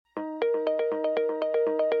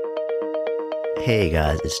Hey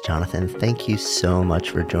guys, it's Jonathan. Thank you so much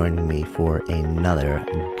for joining me for another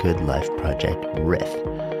Good Life Project riff.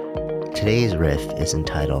 Today's riff is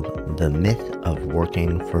entitled The Myth of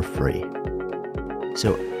Working for Free.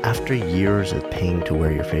 So after years of paying to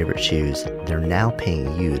wear your favorite shoes, they're now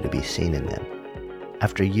paying you to be seen in them.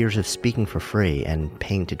 After years of speaking for free and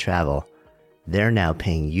paying to travel, they're now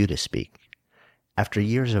paying you to speak. After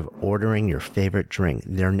years of ordering your favorite drink,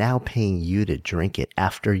 they're now paying you to drink it.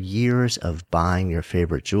 After years of buying your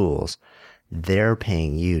favorite jewels, they're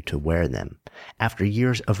paying you to wear them. After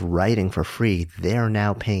years of writing for free, they're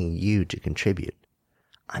now paying you to contribute.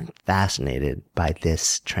 I'm fascinated by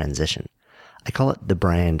this transition. I call it the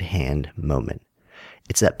brand hand moment.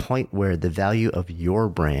 It's that point where the value of your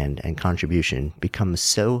brand and contribution becomes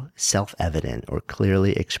so self-evident or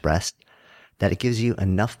clearly expressed that it gives you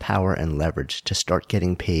enough power and leverage to start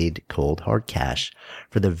getting paid cold hard cash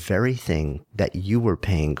for the very thing that you were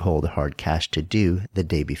paying cold hard cash to do the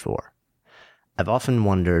day before. I've often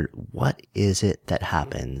wondered, what is it that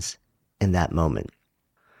happens in that moment?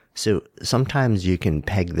 So sometimes you can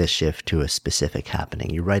peg this shift to a specific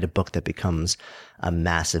happening. You write a book that becomes a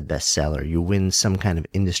massive bestseller. You win some kind of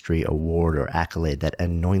industry award or accolade that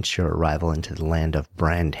anoints your arrival into the land of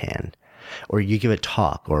brand hand. Or you give a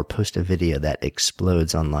talk or post a video that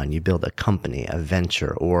explodes online. You build a company, a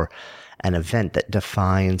venture, or an event that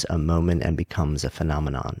defines a moment and becomes a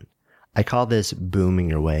phenomenon. I call this booming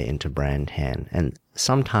your way into brand hand, and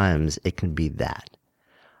sometimes it can be that.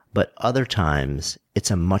 But other times,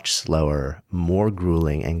 it's a much slower, more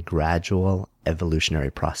grueling, and gradual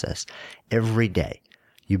evolutionary process. Every day,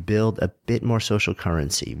 you build a bit more social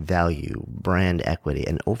currency, value, brand equity,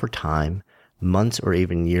 and over time, months or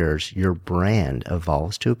even years, your brand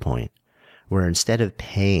evolves to a point where instead of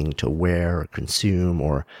paying to wear or consume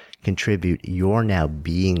or contribute, you're now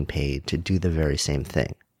being paid to do the very same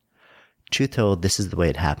thing. Truth told, this is the way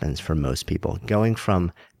it happens for most people. Going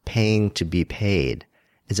from paying to be paid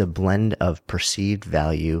is a blend of perceived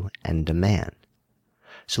value and demand.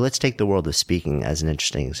 So let's take the world of speaking as an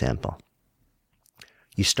interesting example.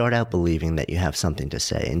 You start out believing that you have something to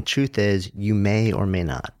say, and truth is, you may or may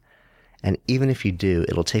not. And even if you do,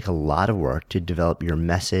 it'll take a lot of work to develop your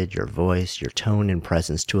message, your voice, your tone and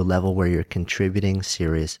presence to a level where you're contributing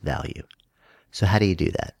serious value. So how do you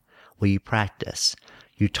do that? Well, you practice.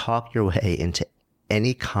 You talk your way into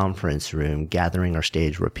any conference room, gathering, or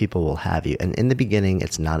stage where people will have you. And in the beginning,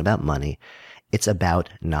 it's not about money. It's about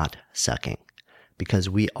not sucking. Because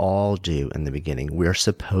we all do in the beginning. We're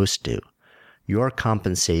supposed to. Your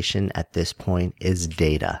compensation at this point is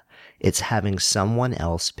data. It's having someone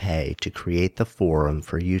else pay to create the forum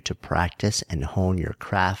for you to practice and hone your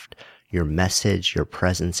craft, your message, your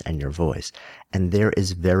presence, and your voice. And there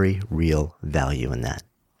is very real value in that.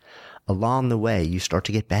 Along the way, you start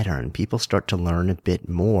to get better and people start to learn a bit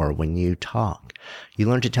more when you talk. You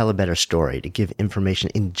learn to tell a better story, to give information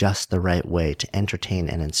in just the right way, to entertain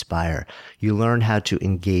and inspire. You learn how to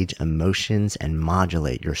engage emotions and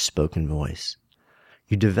modulate your spoken voice.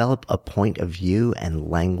 You develop a point of view and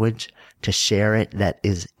language to share it that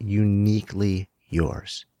is uniquely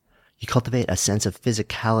yours. You cultivate a sense of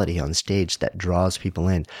physicality on stage that draws people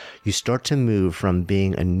in. You start to move from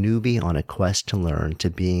being a newbie on a quest to learn to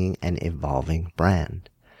being an evolving brand.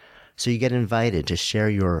 So you get invited to share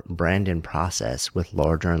your brand and process with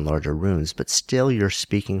larger and larger rooms, but still you're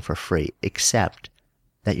speaking for free, except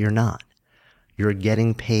that you're not. You're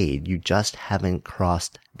getting paid. You just haven't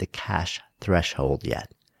crossed the cash threshold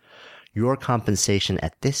yet. Your compensation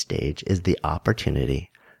at this stage is the opportunity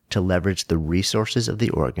to leverage the resources of the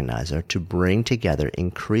organizer to bring together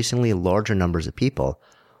increasingly larger numbers of people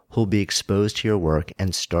who'll be exposed to your work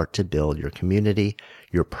and start to build your community,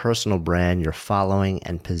 your personal brand, your following,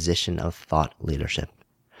 and position of thought leadership.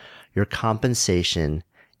 Your compensation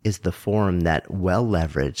is the forum that, well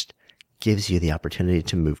leveraged, gives you the opportunity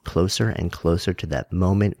to move closer and closer to that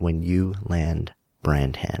moment when you land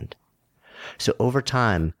brand hand. So over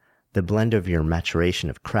time, the blend of your maturation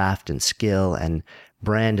of craft and skill and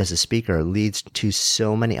brand as a speaker leads to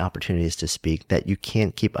so many opportunities to speak that you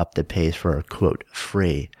can't keep up the pace for, quote,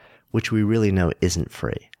 free, which we really know isn't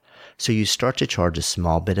free. So you start to charge a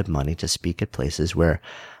small bit of money to speak at places where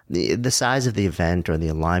the size of the event or the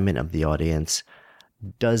alignment of the audience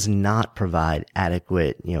does not provide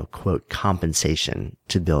adequate, quote, compensation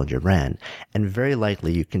to build your brand. And very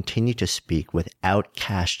likely you continue to speak without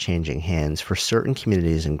cash changing hands for certain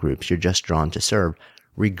communities and groups you're just drawn to serve,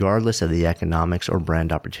 regardless of the economics or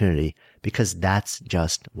brand opportunity, because that's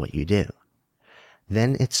just what you do.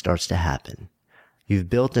 Then it starts to happen. You've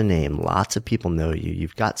built a name, lots of people know you,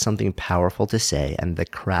 you've got something powerful to say and the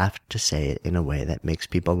craft to say it in a way that makes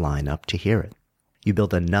people line up to hear it. You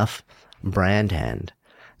build enough brand hand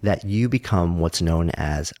that you become what's known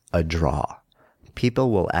as a draw.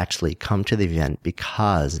 People will actually come to the event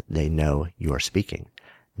because they know you're speaking.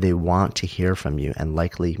 They want to hear from you and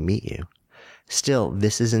likely meet you. Still,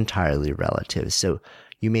 this is entirely relative, so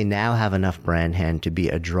you may now have enough brand hand to be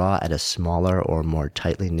a draw at a smaller or more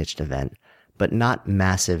tightly niched event, but not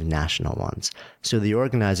massive national ones. So the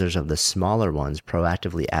organizers of the smaller ones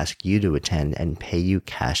proactively ask you to attend and pay you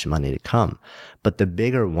cash money to come. But the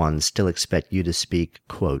bigger ones still expect you to speak,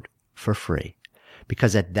 quote, for free.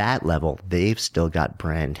 Because at that level, they've still got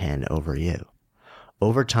brand hand over you.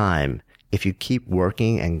 Over time, if you keep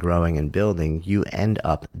working and growing and building, you end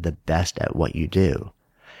up the best at what you do.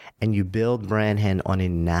 And you build brand hand on a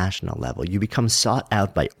national level. You become sought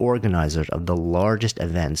out by organizers of the largest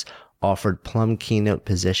events, offered plum keynote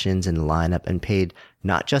positions in the lineup, and paid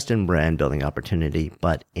not just in brand building opportunity,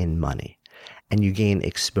 but in money. And you gain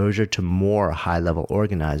exposure to more high-level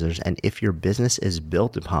organizers. And if your business is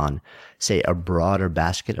built upon, say, a broader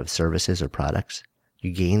basket of services or products,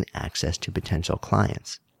 you gain access to potential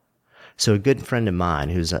clients. So a good friend of mine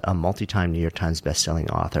who's a multi-time New York Times bestselling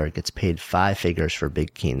author, gets paid 5 figures for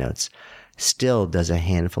big keynotes, still does a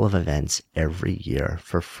handful of events every year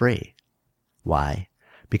for free. Why?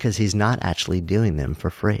 Because he's not actually doing them for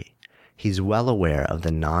free. He's well aware of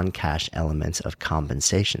the non-cash elements of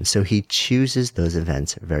compensation, so he chooses those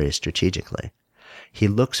events very strategically. He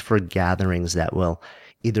looks for gatherings that will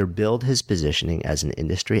either build his positioning as an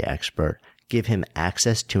industry expert, give him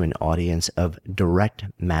access to an audience of direct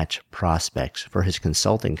match prospects for his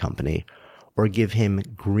consulting company, or give him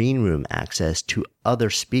green room access to other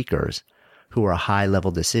speakers who are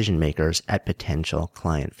high-level decision makers at potential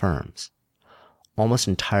client firms. Almost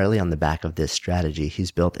entirely on the back of this strategy,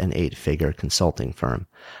 he's built an 8-figure consulting firm.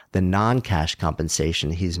 The non-cash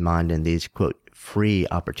compensation he's mined in these, quote, free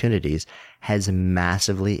opportunities has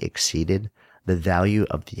massively exceeded the value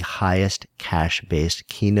of the highest cash-based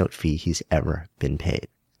keynote fee he's ever been paid.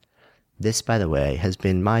 This, by the way, has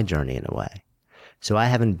been my journey in a way. So I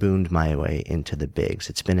haven't boomed my way into the bigs.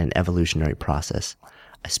 It's been an evolutionary process.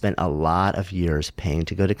 I spent a lot of years paying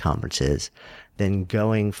to go to conferences, then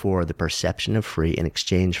going for the perception of free in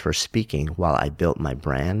exchange for speaking while I built my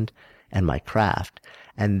brand and my craft,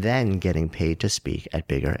 and then getting paid to speak at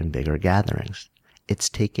bigger and bigger gatherings. It's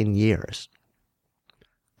taken years.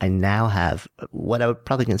 I now have what I would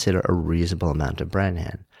probably consider a reasonable amount of brand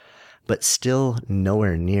hand, but still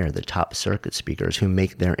nowhere near the top circuit speakers who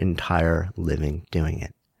make their entire living doing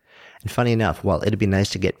it. And funny enough, while it'd be nice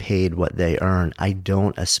to get paid what they earn, I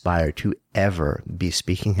don't aspire to ever be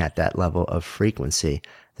speaking at that level of frequency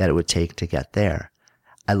that it would take to get there.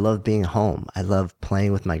 I love being home. I love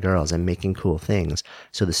playing with my girls and making cool things.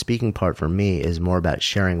 So the speaking part for me is more about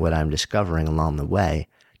sharing what I'm discovering along the way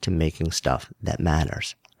to making stuff that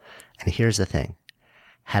matters. And here's the thing.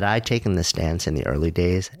 Had I taken the stance in the early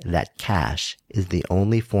days that cash is the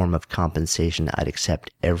only form of compensation I'd accept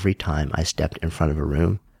every time I stepped in front of a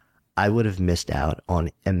room, I would have missed out on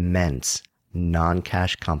immense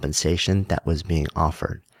non-cash compensation that was being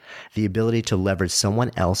offered. The ability to leverage someone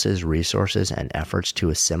else's resources and efforts to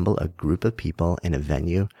assemble a group of people in a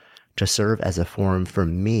venue to serve as a forum for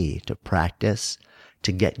me to practice,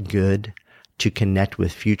 to get good, to connect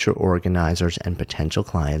with future organizers and potential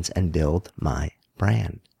clients and build my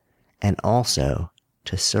brand, and also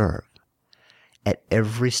to serve. At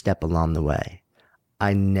every step along the way,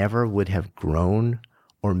 I never would have grown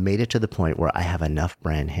or made it to the point where I have enough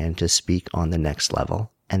brand hand to speak on the next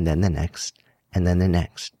level, and then the next, and then the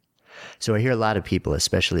next. So I hear a lot of people,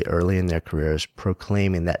 especially early in their careers,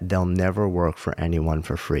 proclaiming that they'll never work for anyone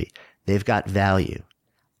for free. They've got value.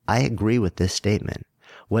 I agree with this statement.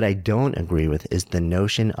 What I don't agree with is the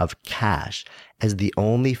notion of cash as the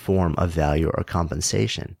only form of value or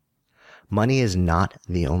compensation. Money is not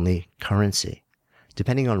the only currency.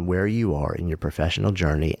 Depending on where you are in your professional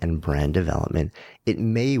journey and brand development, it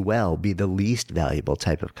may well be the least valuable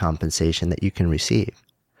type of compensation that you can receive.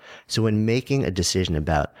 So when making a decision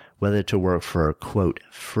about whether to work for, quote,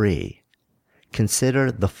 free,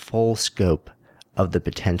 consider the full scope of the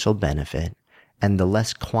potential benefit and the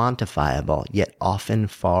less quantifiable, yet often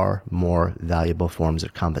far more valuable forms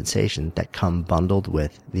of compensation that come bundled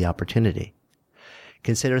with the opportunity.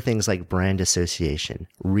 Consider things like brand association,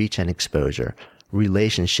 reach and exposure,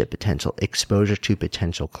 relationship potential, exposure to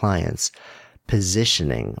potential clients,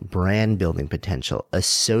 positioning, brand building potential,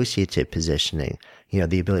 associative positioning,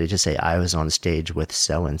 the ability to say, I was on stage with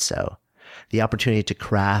so-and-so, the opportunity to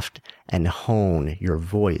craft and hone your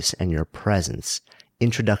voice and your presence,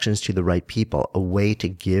 introductions to the right people, a way to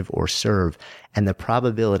give or serve, and the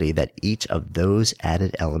probability that each of those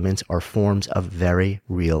added elements are forms of very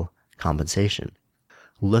real compensation.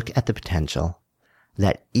 Look at the potential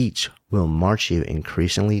that each will march you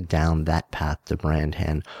increasingly down that path to brand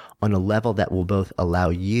hand on a level that will both allow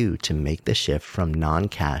you to make the shift from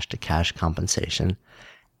non-cash to cash compensation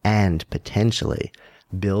and potentially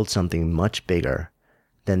build something much bigger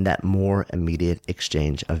than that more immediate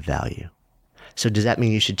exchange of value. So does that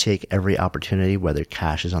mean you should take every opportunity, whether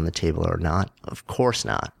cash is on the table or not? Of course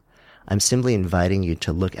not. I'm simply inviting you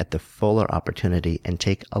to look at the fuller opportunity and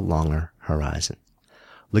take a longer horizon.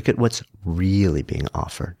 Look at what's really being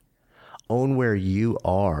offered. Own where you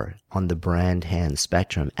are on the brand hand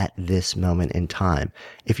spectrum at this moment in time.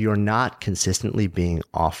 If you're not consistently being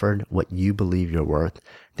offered what you believe you're worth,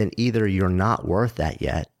 then either you're not worth that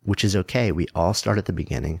yet, which is okay, we all start at the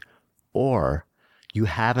beginning, or you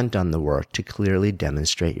haven't done the work to clearly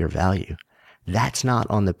demonstrate your value. That's not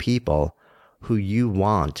on the people who you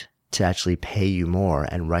want to actually pay you more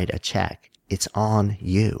and write a check. It's on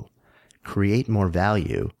you. Create more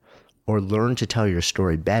value or learn to tell your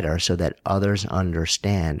story better so that others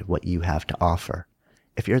understand what you have to offer.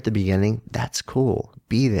 If you're at the beginning, that's cool.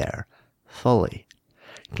 Be there fully.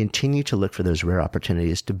 Continue to look for those rare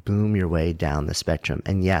opportunities to boom your way down the spectrum.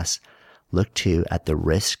 And yes, look too at the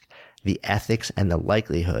risk, the ethics, and the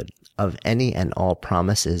likelihood of any and all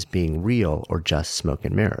promises being real or just smoke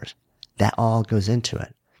and mirrors. That all goes into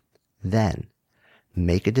it. Then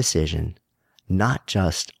make a decision, not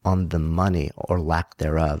just on the money or lack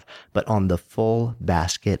thereof, but on the full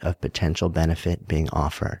basket of potential benefit being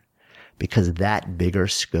offered. Because that bigger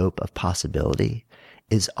scope of possibility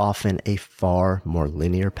is often a far more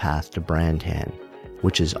linear path to brand hand,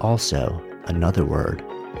 which is also another word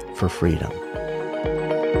for freedom.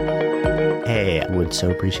 Hey, I would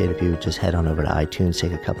so appreciate if you would just head on over to iTunes,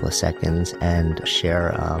 take a couple of seconds and share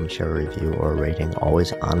a review or a rating,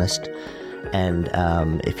 always honest. And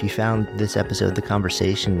if you found this episode, the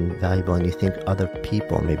conversation, valuable and you think other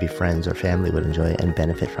people, maybe friends or family, would enjoy it and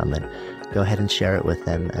benefit from it, go ahead and share it with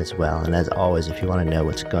them as well. And as always, if you want to know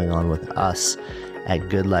what's going on with us at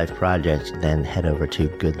Good Life Project, then head over to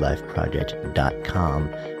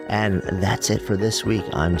goodlifeproject.com. And that's it for this week.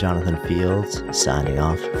 I'm Jonathan Fields, signing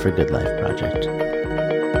off for Good Life Project.